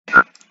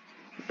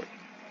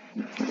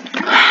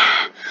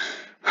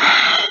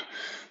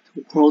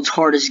World's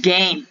hardest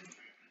game.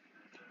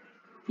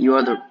 You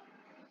are the...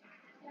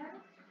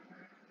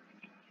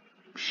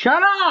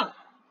 Shut up!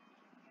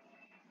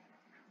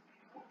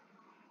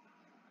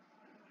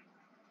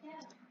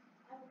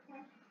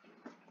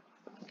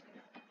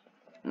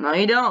 No,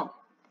 you don't.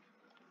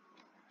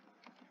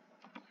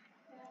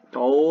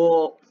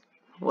 Oh,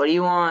 what do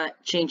you want,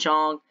 Ching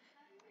Chong?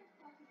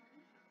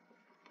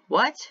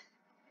 What?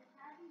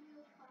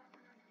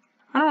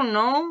 I don't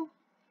know.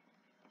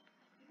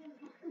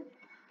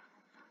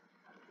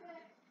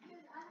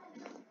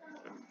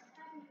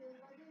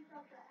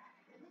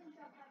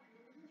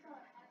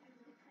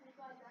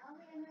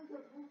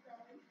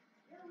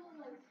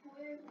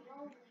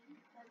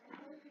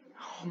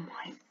 Oh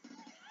my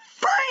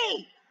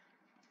freak!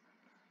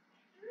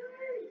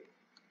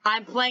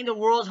 I'm playing the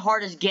world's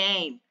hardest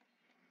game.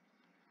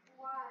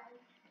 Why?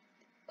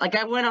 Like,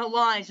 I went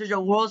online, searched the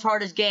world's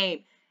hardest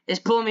game. It's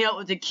pulling me up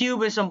with a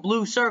cube and some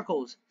blue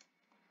circles.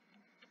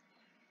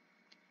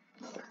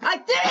 I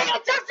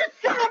didn't touch the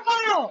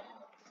circle!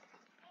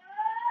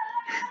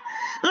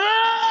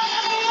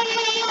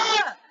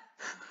 Ah!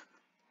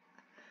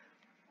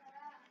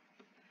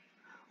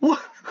 What?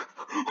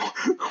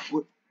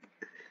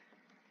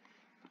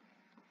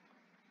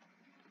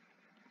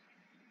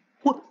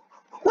 What?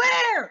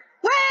 Where?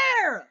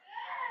 Where?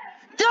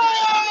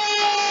 Ah!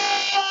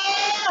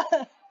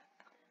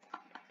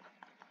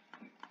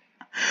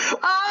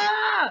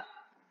 Ah!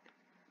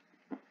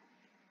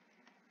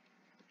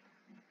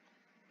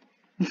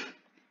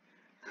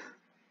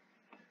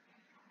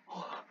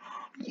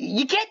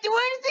 You can't do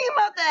anything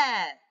about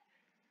that.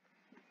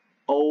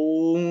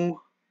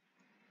 Oh.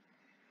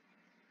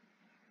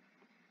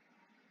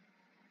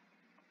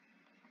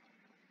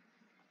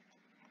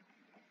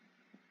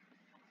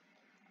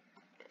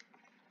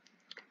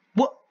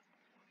 What?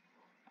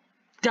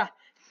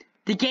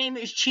 The game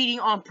is cheating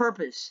on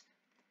purpose.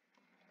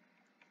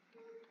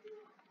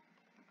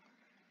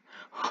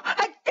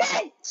 I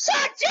did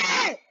such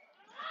it!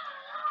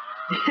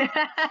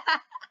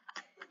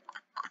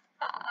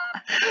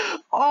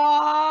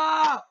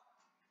 Oh!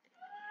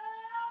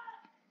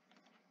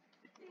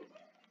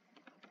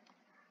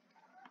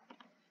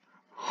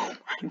 Oh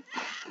my.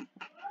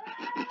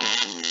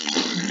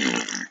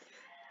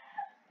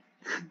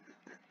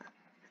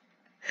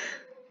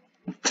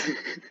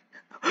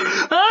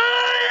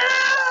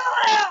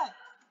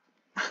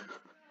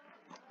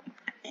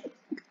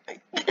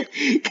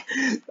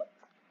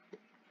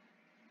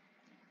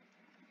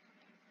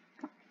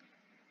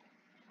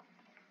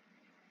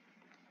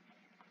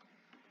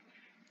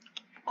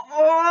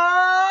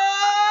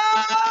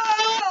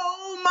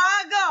 Oh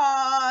my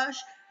gosh!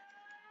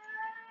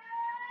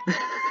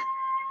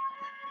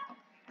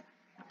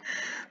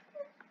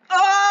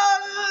 Oh!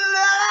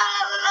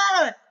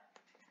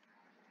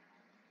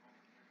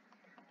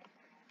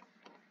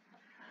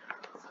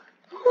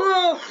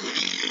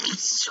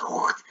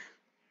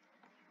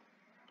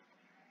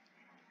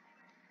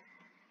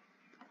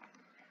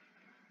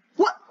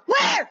 What?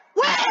 Where?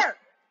 Where?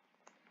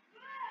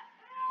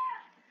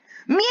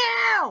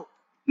 Meow!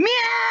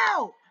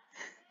 Meow!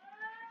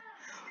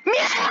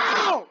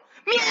 Meow!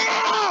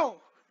 Meow!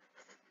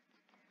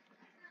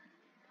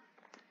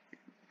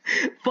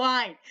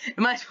 Fine.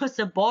 Am I supposed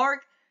to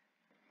bark?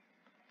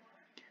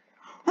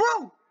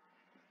 Whoa!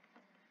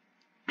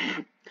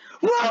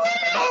 Whoa!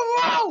 Whoa!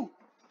 Whoa!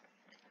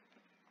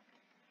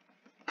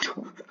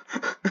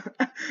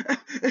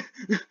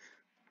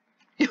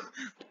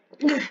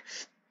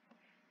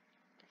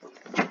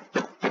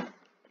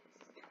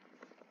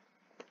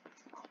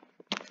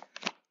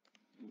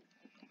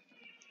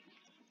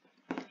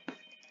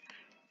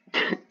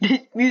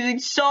 This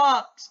music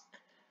sucks.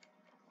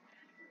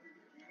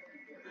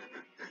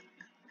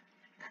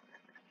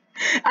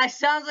 I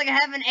sounds like I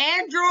have an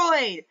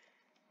Android.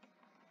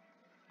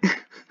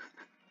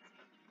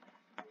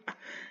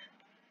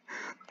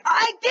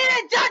 I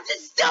didn't touch a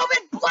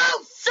stupid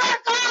blue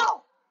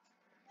circle.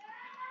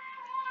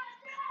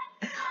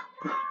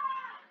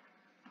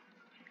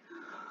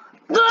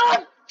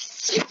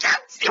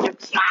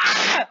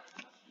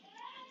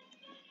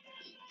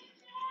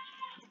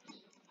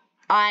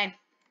 I.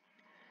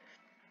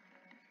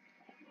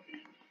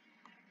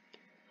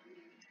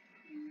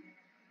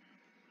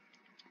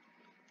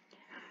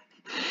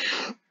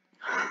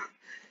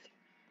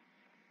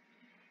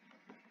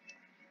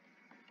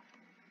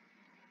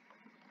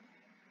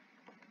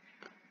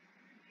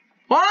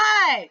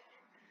 Why?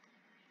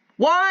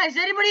 Why? Has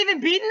anybody even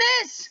beaten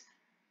this?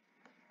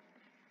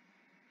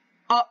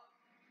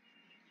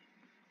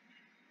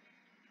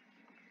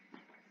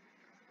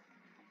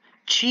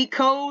 Cheat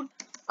code?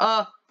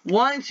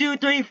 1, 2,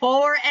 3,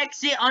 4,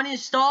 exit,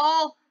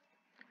 uninstall.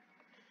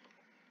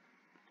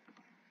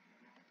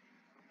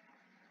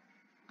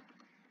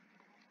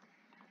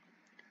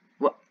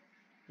 What?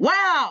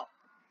 Wow!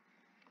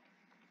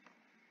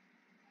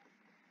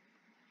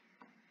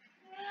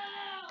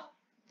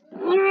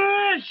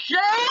 Shut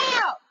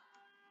up!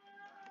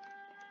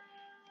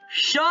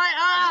 Shut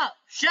up!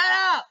 Shut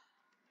up!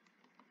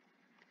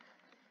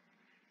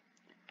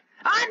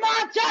 Ah! I'm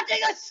not touching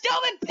a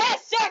stupid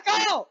piss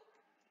circle!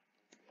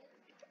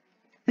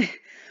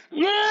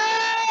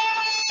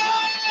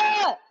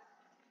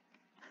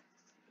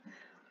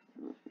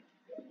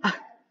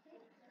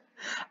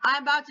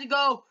 I'm about to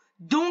go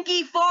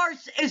Donkey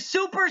Farce is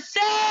Super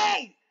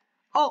Saiyan!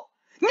 Oh,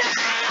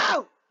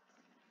 no!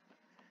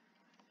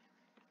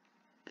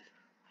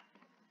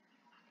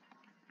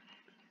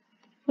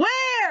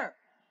 Where?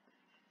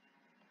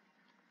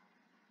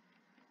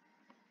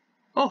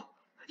 Oh,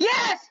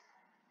 yes!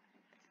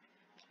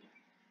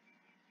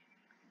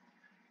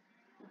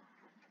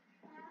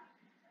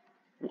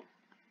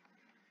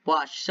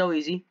 Watch, so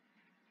easy.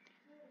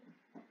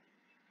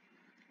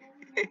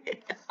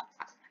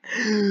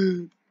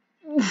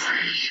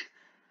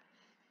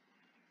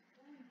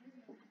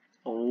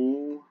 Oh.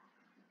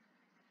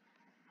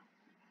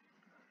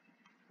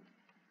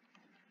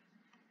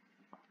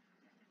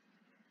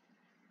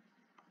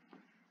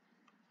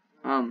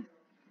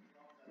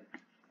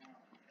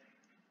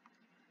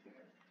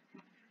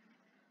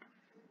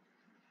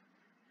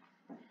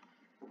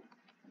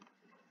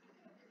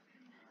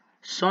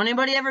 So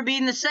anybody ever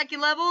beaten the second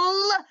level?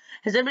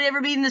 Has anybody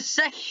ever beaten the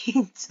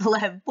second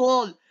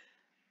level?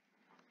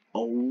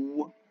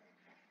 Oh.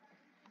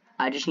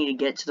 I just need to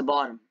get to the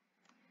bottom.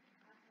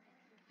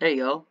 There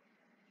you go.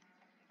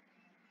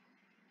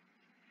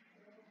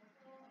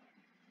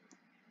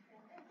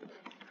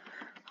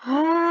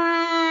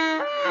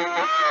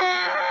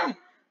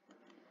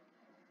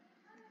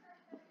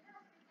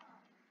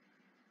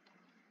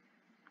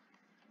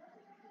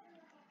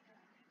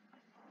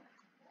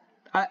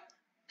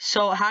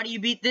 So how do you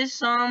beat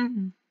this? No,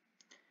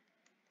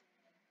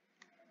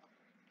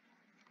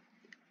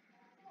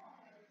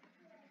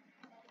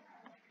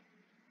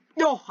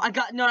 I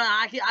got no.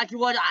 I can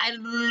watch.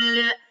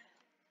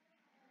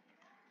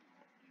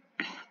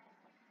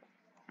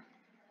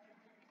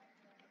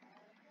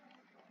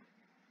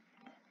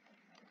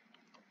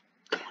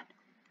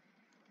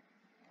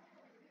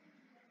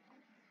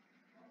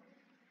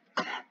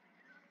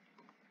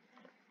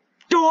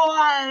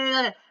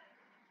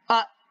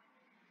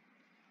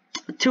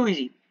 Too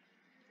easy.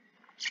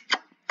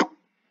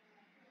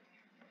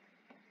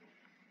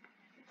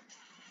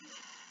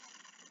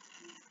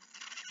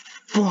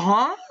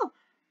 Huh?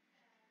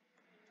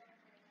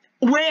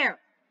 Where?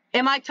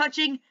 Am I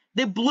touching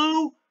the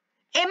blue?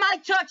 Am I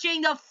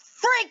touching the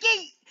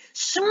freaking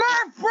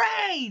Smurf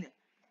brain?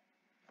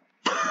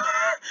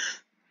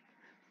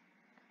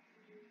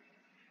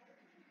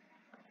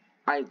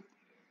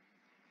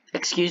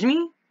 Excuse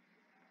me?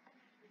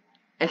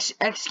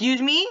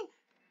 Excuse me?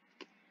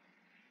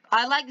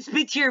 I'd like to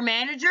speak to your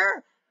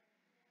manager?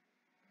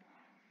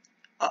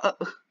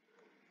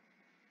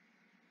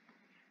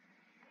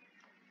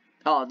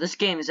 Oh, this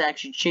game is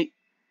actually cheap.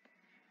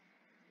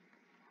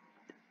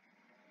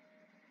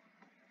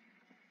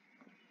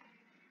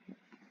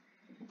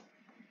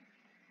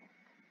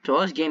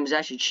 So this game is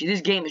actually this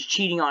game is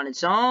cheating on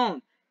its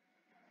own.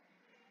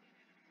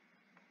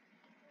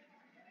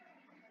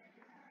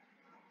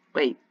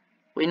 Wait,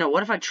 no,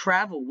 what if I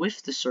travel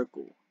with the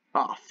circle?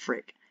 Oh,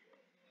 frick.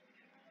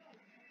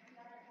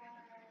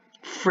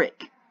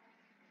 Frick.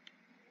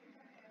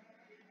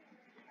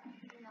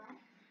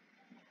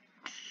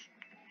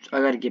 I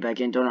gotta get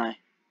back in, don't I?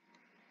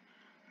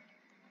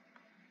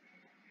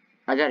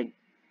 I gotta